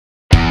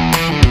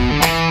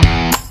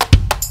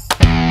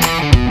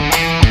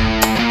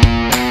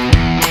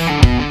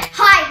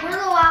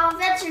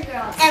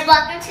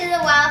welcome to the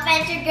Wild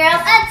Adventure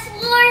Girls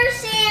Explore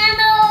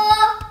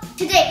channel.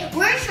 Today,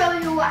 we're going to show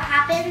you what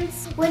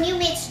happens when you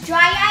mix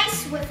dry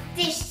ice with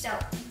dish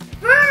soap.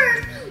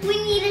 First,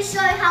 we need to show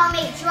you how to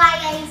make dry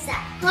ice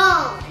at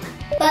home.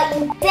 But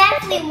you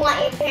definitely want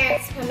your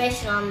parents'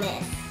 permission on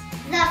this.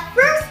 The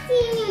first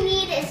thing you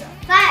need is a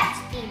fire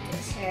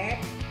extinguisher.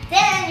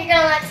 Then you're going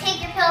to want to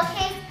take your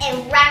pillowcase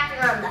and wrap it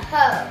around the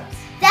hose.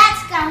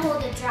 That's going to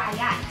hold the dry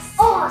ice.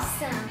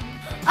 Awesome.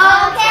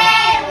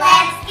 Okay,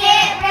 let's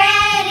get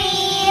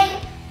ready.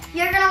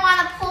 You're going to want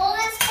to pull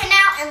this pin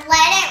out and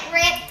let it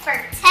rip for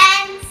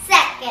 10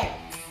 seconds.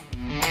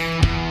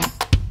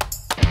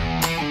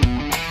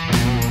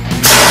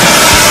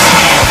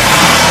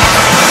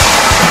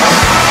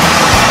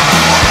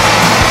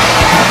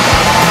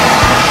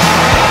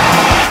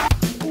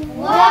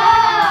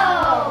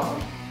 Whoa!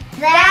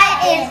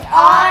 That is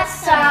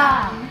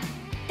awesome.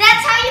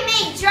 That's how you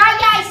make dry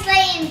ice,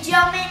 ladies and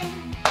gentlemen.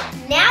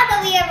 Now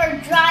that we have our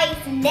dry ice,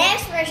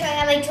 next we're going to show you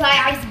how to make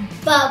dry ice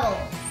bubbles.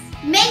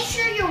 Make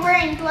sure you're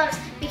wearing gloves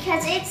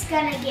because it's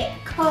going to get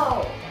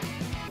cold.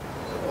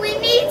 We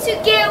need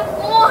to get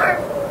warm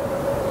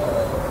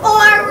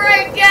or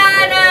we're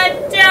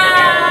gonna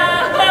die.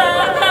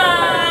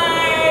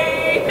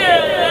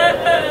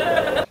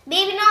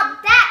 Maybe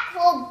not that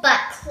cold, but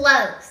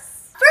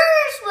close.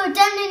 First, we're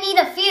going to need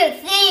a few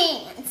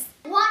things.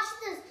 Watch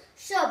this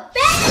show.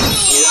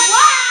 Bang!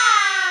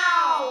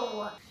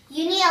 Wow!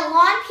 You need a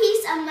long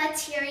piece of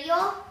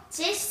material,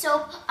 dish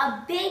soap,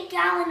 a big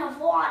gallon of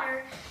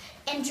water,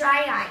 and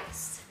dry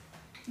ice.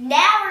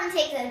 Now we're going to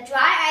take the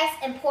dry ice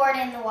and pour it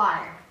in the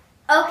water.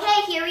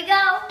 Okay, here we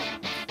go.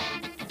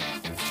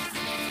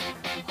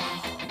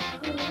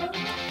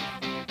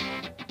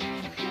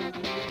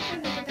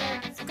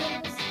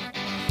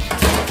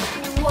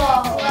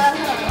 Whoa.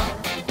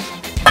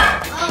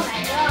 Oh my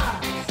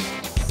gosh.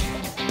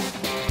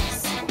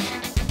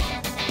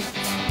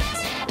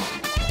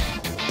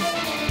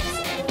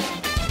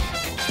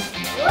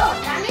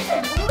 Whoa, that makes a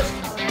bluish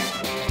color.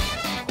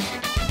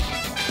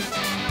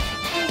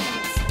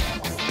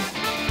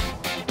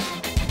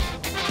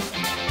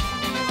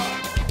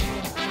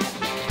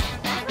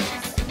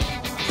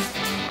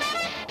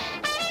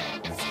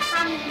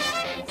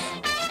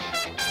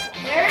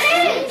 There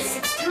it is.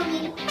 It's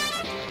coming.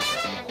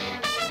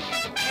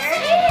 There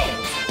it is.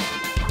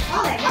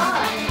 Oh my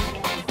god.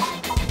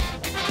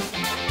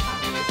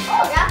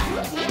 Oh, that's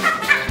moving.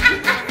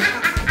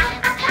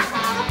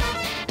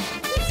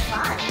 It's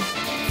fun.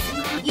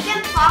 You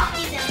can pop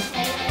these and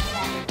play with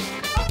them.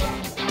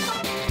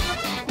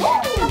 Woo!